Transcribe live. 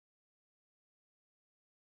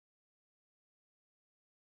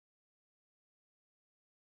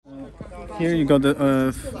Here you got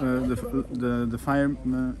the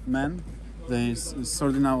firemen. They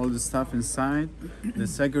sorting out all the stuff inside. They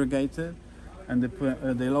segregate it, and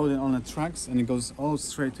they load it on the trucks, and it goes all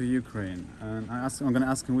straight to Ukraine. And I'm gonna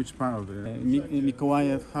ask him which part of it.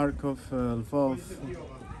 Mikołajew, Kharkov, Lvov.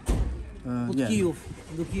 Yeah.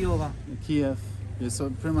 Kiev. Yeah,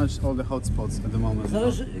 so pretty much all the hotspots at the moment.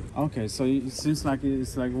 Okay, so it seems like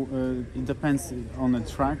it depends on the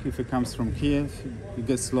truck. If it comes from Kiev, it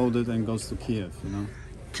gets loaded and goes to Kiev.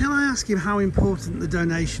 Can I ask you how important the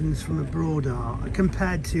donations from abroad are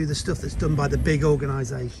compared to the stuff that's done by the big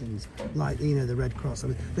organisations like the Red Cross? I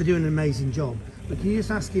mean, they're doing an amazing job. But can you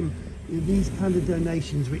just ask him these kind of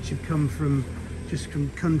donations which have come from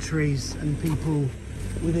countries and people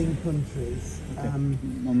within countries?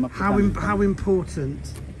 How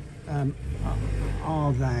important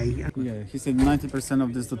are they? Yeah, he said 90%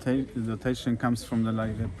 of this dotation comes from the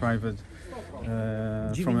private,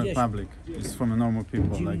 from the public. It's from the normal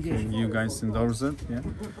people like you guys endorse it. Yeah.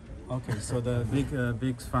 Okay, so the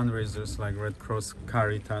big fundraisers like Red Cross,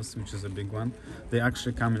 Caritas, which is a big one, they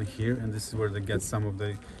actually come in here, and this is where they get some of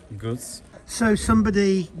the goods. So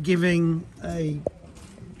somebody giving a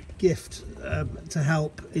gift to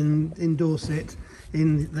help endorse it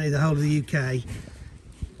in the whole of the UK,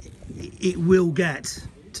 it will get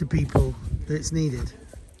to people that it's needed.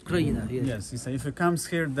 Yes, if it comes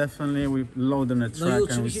here, definitely we load on a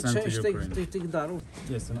truck and we send to Ukraine.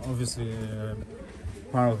 Yes, and obviously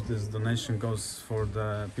part of this donation goes for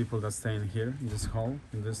the people that stay in here, in this hall,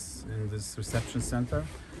 in this reception center,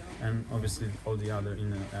 and obviously all the other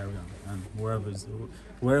in the area, and wherever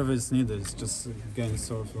it's needed, it's just again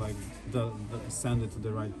sort of like send it to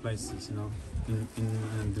the right places,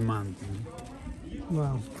 in demand.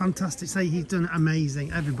 Wow, fantastic. Say he's done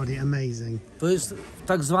amazing. Everybody amazing. To jest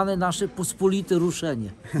tak zwane nasze pospolite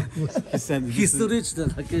ruszenie. He said Historyczne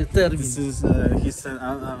takie termin. This is he said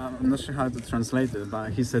I'm not sure how to translate it,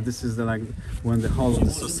 but he said this is when the whole of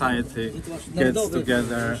the society gets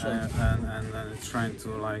together and trying to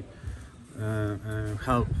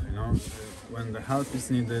help. When the help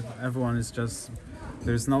is needed, everyone is just.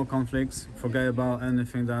 There's no conflicts, forget about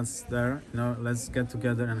anything that's there, let's get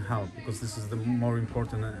together and help, because this is the more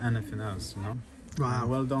important than anything else, Wow.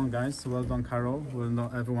 Well done, guys, well done, Carol, well done,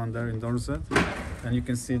 everyone there endorse it, and you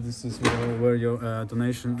can see this is where your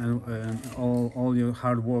donation and all your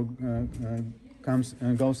hard work comes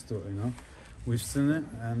and goes to, We've seen it,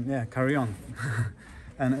 and yeah, carry on.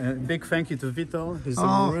 And a big thank you to Vito. He's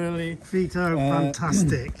really Vito,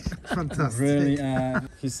 fantastic, fantastic. Really,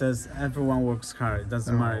 he says everyone works hard. It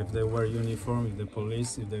doesn't matter if they wear uniform, if they're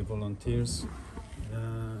police, if they're volunteers.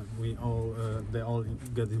 They all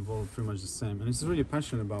get involved pretty much the same, and he's really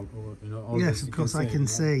passionate about all yes, this. Of course, I can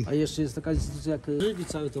see. A jeszcze jest taka instytucja jak Żywi,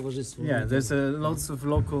 całe towarzystwo. Yeah, there's lots of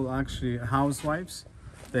local housewives.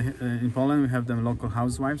 In Poland we have them local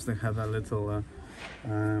housewives. They have a little.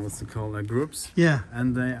 What's it called? Groups. Yeah.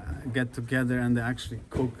 And they get together and they actually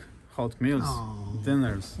cook hot meals,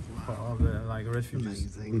 dinners for all the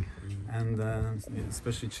refugees. Amazing. And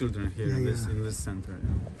especially children here in this center.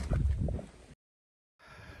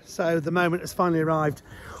 So the moment has finally arrived.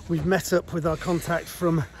 We've met up with our contact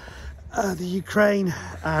from the Ukraine,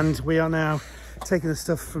 and we are now taking the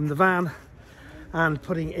stuff from the van and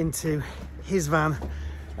putting it into his van,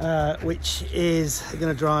 which is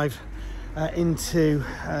going to drive into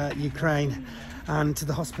Ukraine and to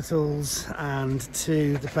the hospitals and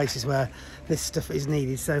to the places where this stuff is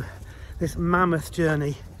needed. So this mammoth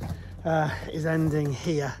journey is ending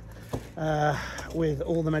here with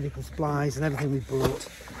all the medical supplies and everything we've brought,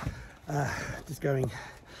 just going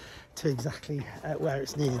to exactly where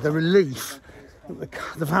it's needed. The relief that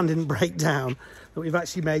the van didn't break down, that we've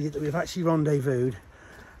actually made it, that we've actually rendezvoused,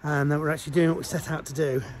 and that we're actually doing what we set out to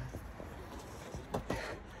do.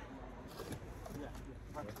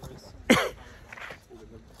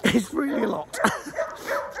 It's really a lot.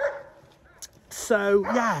 So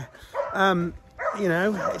yeah,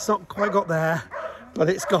 it's not quite got there, but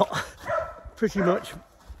it's got pretty much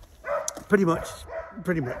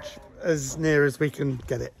as near as we can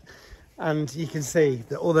get it. And you can see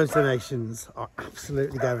that all those donations are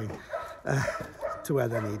absolutely going to where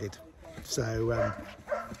they're needed. So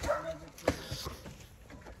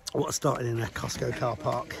what started in a Costco car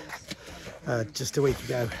park just a week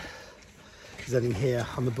ago, is ending here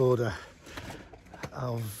on the border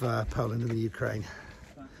of Poland and the Ukraine,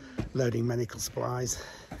 loading medical supplies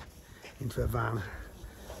into a van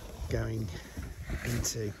going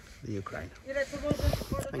into the Ukraine.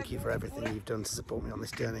 Thank you for everything you've done to support me on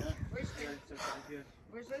this journey.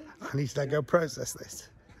 I need to go process this.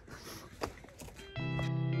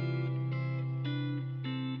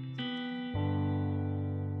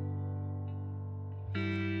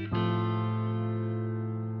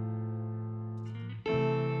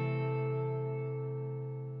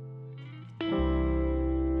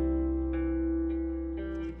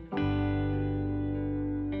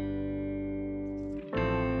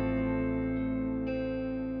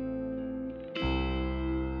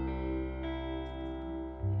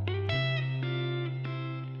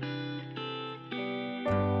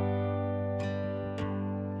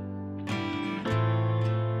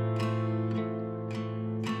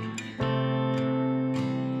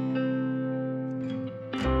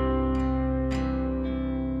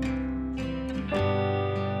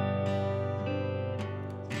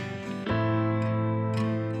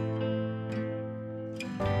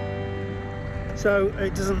 So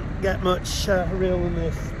it doesn't get much real than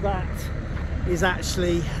this. That is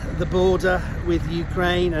actually the border with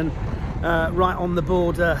Ukraine, and right on the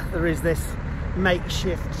border there is this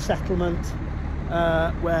makeshift settlement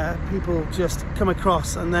where people just come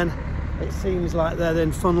across, and then it seems like they're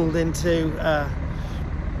then funneled into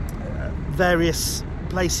various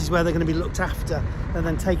places where they're going to be looked after, and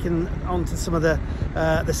then taken onto some of the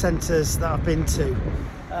centres that I've been to.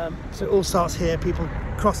 So it all starts here, people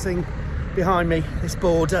crossing behind me this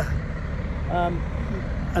border,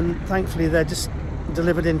 and thankfully they're just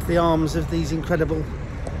delivered into the arms of these incredible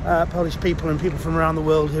Polish people and people from around the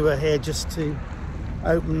world who are here just to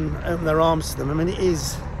open their arms to them. I mean, it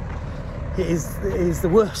is the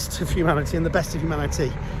worst of humanity and the best of humanity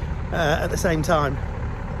at the same time,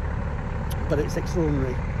 but it's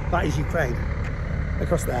extraordinary. That is Ukraine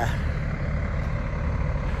across there,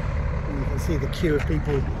 and you can see the queue of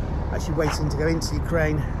people actually waiting to go into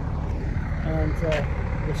Ukraine, and the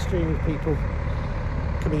stream of people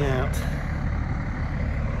coming out.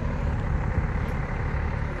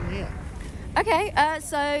 Okay,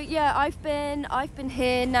 so yeah, I've been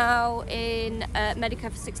here now in Medica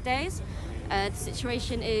for 6 days. The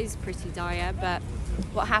situation is pretty dire, but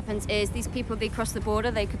what happens is these people, they cross the border,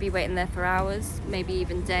 they could be waiting there for hours, maybe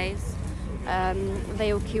even days.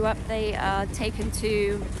 They all queue up, they are taken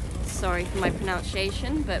to, sorry for my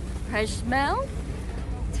pronunciation, but Przemysl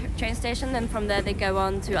train station, then from there they go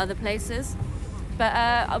on to other places.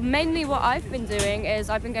 But mainly what I've been doing is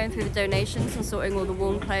I've been going through the donations and sorting all the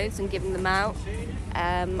warm clothes and giving them out.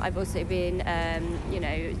 I've also been,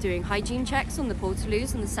 doing hygiene checks on the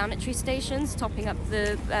portaloos and the sanitary stations, topping up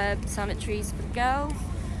the sanitaries for the girls.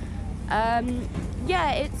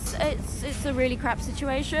 Yeah, it's a really crap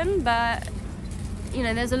situation, but you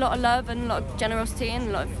know, there's a lot of love and a lot of generosity and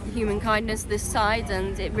a lot of human kindness this side,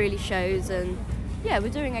 and it really shows. And yeah, we're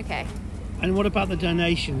doing okay. And what about the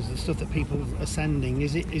donations, the stuff that people are sending?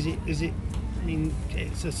 Is it? I mean,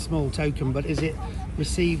 it's a small token, but is it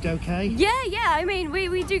received okay? Yeah. I mean,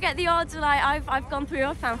 we do get the odds. Like I've gone through.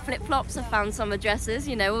 I've found flip flops. I've found some addresses.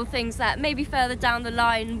 You know, all things that maybe further down the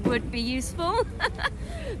line would be useful.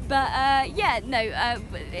 But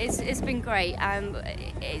it's been great.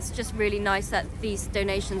 It's just really nice that these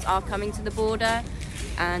donations are coming to the border,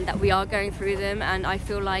 and that we are going through them, and I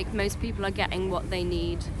feel like most people are getting what they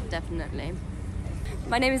need, definitely.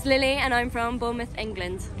 My name is Lily and I'm from Bournemouth,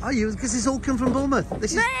 England. Are you? Because it's all come from Bournemouth.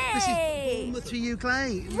 This is Great! Bournemouth to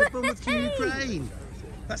Ukraine. Bournemouth to Ukraine.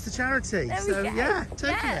 That's the charity. There we So go. yeah,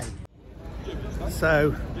 totally. Yeah.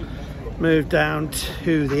 So moved down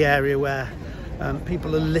to the area where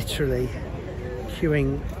people are literally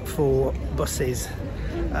queuing for buses.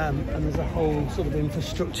 And there's a whole sort of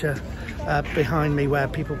infrastructure behind me where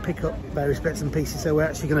people pick up various bits and pieces. So we're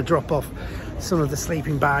actually going to drop off some of the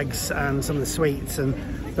sleeping bags and some of the sweets and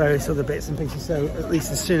various other bits and pieces. So at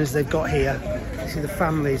least as soon as they've got here, you see the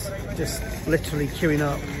families just literally queuing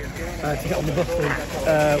up to get on the bus,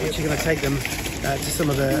 which are going to take them to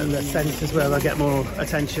some of the centres where they'll get more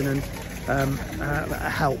attention and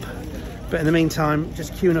help. But in the meantime,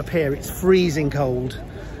 just queuing up here, it's freezing cold.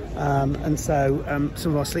 And so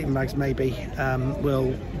some of our sleeping bags maybe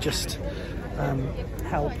will just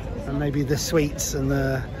help, and maybe the sweets and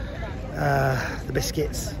the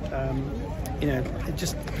biscuits. You know, it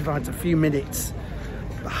just provides a few minutes,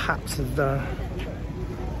 perhaps, of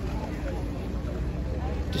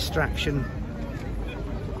distraction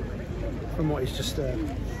from what is just and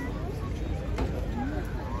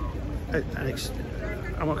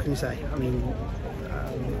what can you say? I mean,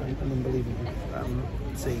 an unbelievable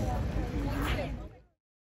scene.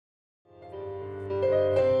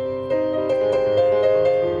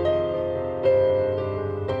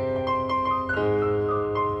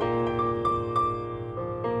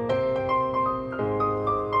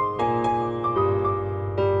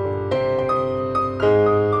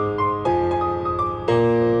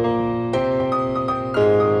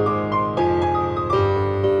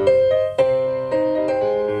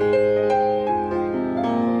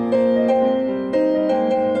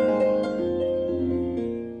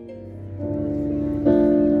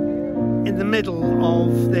 Middle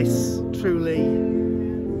of this truly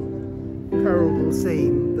terrible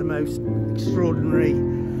scene, the most extraordinary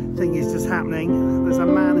thing is just happening. There's a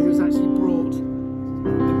man who's actually brought the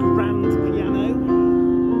grand piano,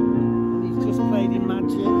 and he's just played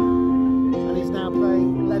Imagine, and he's now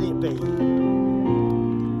playing Let It Be.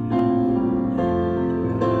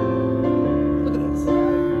 Look at this.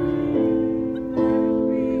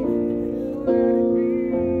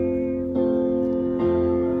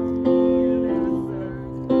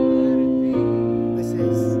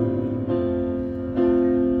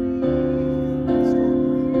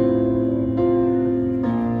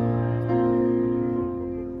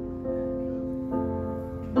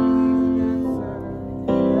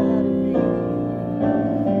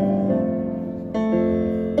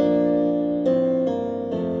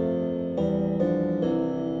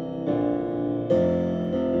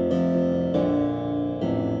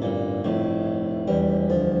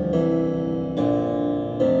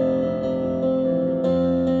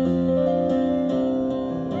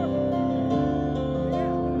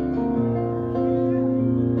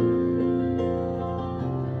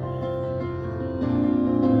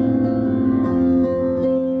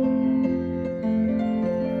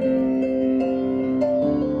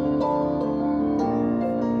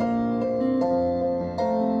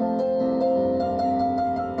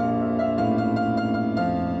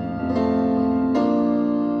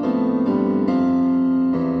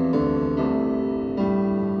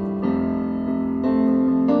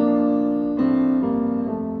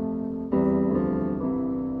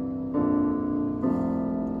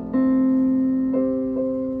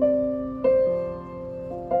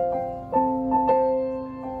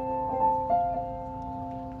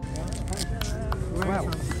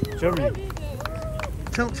 Germany.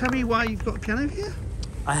 Tell me why you've got a piano here?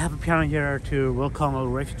 I have a piano here to welcome all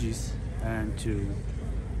refugees and to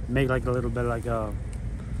make like a little bit like a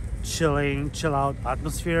chill out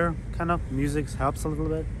atmosphere. Kind of music helps a little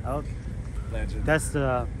bit out. Legend. That's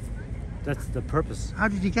the purpose. How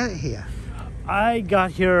did you get it here? I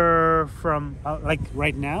got here from like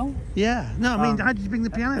right now. Yeah. No, I mean, how did you bring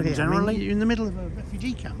the piano here? Generally, I mean, you're in the middle of a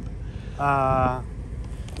refugee camp.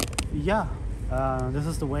 Yeah. This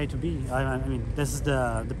is the way to be. I mean, this is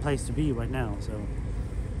the place to be right now. So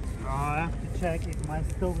I have to check if my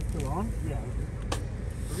stove is still on. Yeah.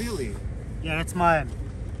 Really? Yeah, that's my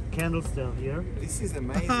candle still here. This is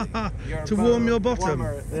amazing. To warm your bottom.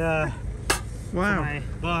 Yeah. Wow. My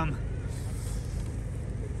bum.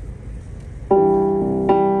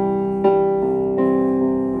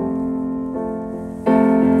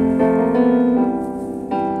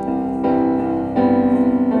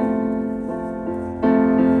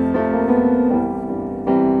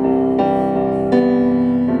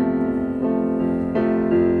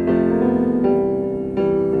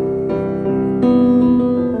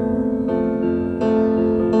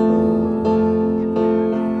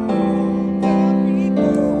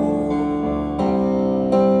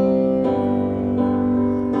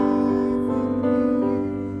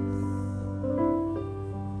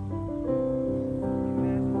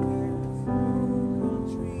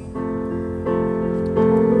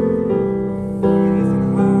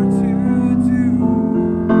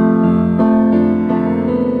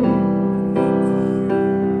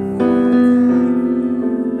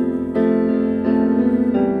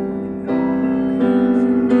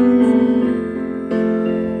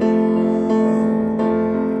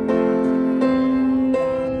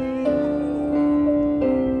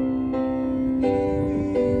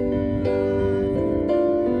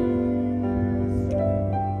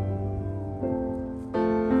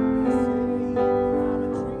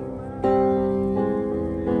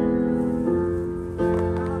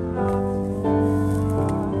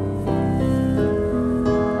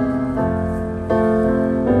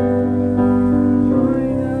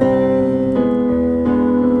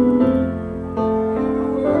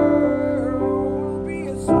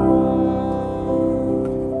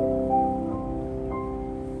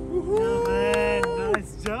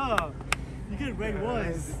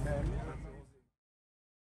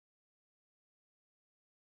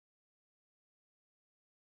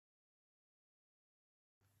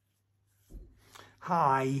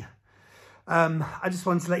 Hi. I just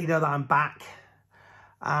wanted to let you know that I'm back,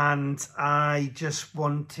 and I just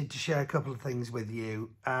wanted to share a couple of things with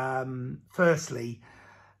you. Firstly,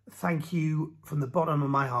 thank you from the bottom of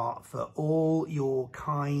my heart for all your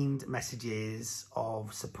kind messages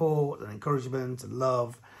of support and encouragement and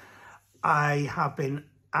love. I have been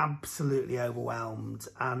absolutely overwhelmed,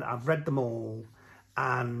 and I've read them all,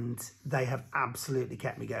 and they have absolutely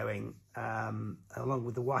kept me going, along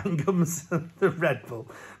with the wine gums and the Red Bull.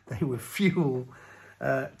 They were fuel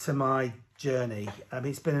to my journey.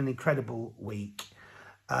 It's been an incredible week.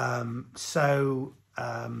 So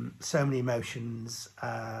many emotions,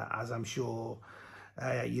 as I'm sure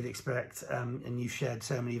you'd expect, and you shared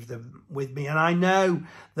so many of them with me. And I know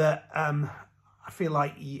that I feel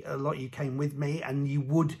like a lot of you came with me, and you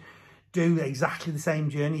would do exactly the same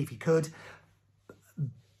journey if you could.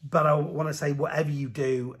 But I want to say, whatever you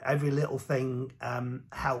do, every little thing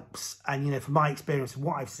helps. And, you know, from my experience,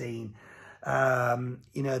 what I've seen,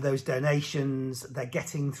 you know, those donations, they're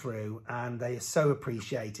getting through, and they are so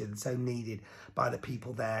appreciated and so needed by the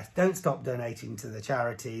people there. Don't stop donating to the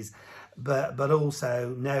charities, but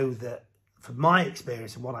also know that from my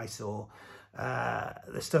experience and what I saw,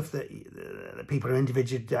 the stuff that people are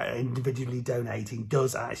individually donating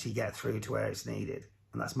does actually get through to where it's needed.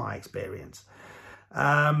 And that's my experience.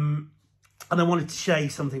 And I wanted to share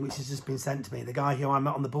something which has just been sent to me. The guy who I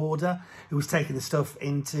met on the border, who was taking the stuff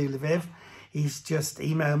into Lviv, he's just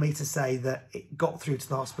emailed me to say that it got through to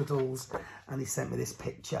the hospitals, and he sent me this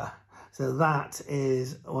picture. So that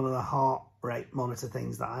is one of the heart rate monitor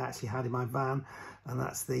things that I actually had in my van, and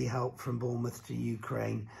that's the Help from Bournemouth to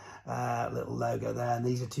Ukraine little logo there. And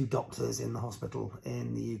these are two doctors in the hospital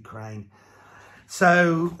in the Ukraine.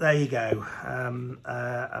 So there you go,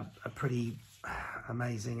 a pretty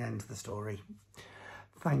amazing end to the story.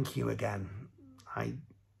 Thank you again.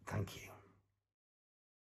 Thank you.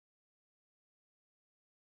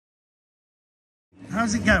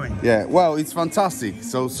 How's it going? Yeah, well, it's fantastic.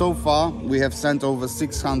 So far we have sent over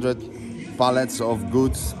 600 pallets of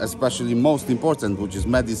goods, especially most important, which is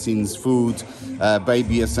medicines, food,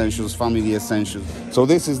 baby essentials, family essentials. So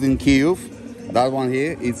this is in Kyiv. That one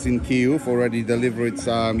here, it's in Kyiv, already delivered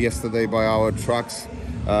yesterday by our trucks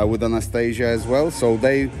with Anastasia as well. So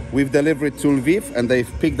we've delivered to Lviv, and they've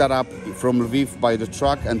picked that up from Lviv by the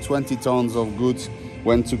truck, and 20 tons of goods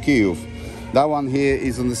went to Kyiv. That one here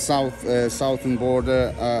is on the southern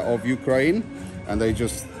border of Ukraine, and they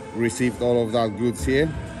just received all of that goods here.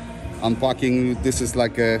 Unpacking, this is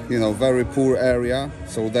like a very poor area,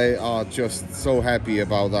 so they are just so happy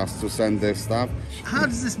about us to send their stuff. How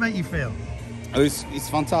does this make you feel? It's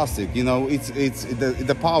fantastic, it's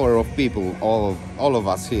the power of people, all of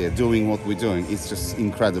us here doing what we're doing. It's just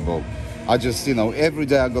incredible. I just, every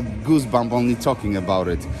day I got goosebumps only talking about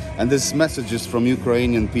it. And there's messages from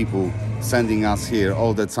Ukrainian people sending us here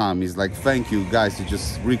all the time. It's like, thank you guys,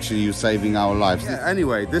 you're saving our lives. Yeah,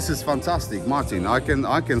 anyway, this is fantastic, Martin. I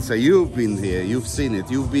can say you've been here, you've seen it,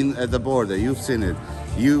 you've been at the border, you've seen it.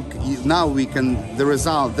 Now we can, the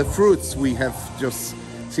result, the fruits we have just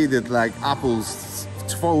seeded like apples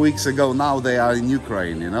 4 weeks ago, now they are in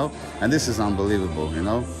Ukraine, and this is unbelievable,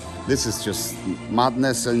 This is just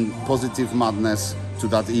madness and positive madness to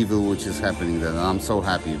that evil which is happening there, and I'm so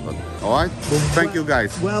happy. But all right, thank you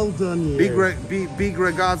guys. Well done, you. Big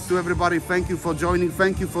regards to everybody. Thank you for joining.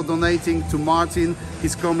 Thank you for donating to Martin.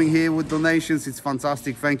 He's coming here with donations. It's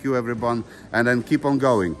fantastic. Thank you, everyone, and then keep on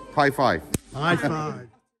going. High five. High five.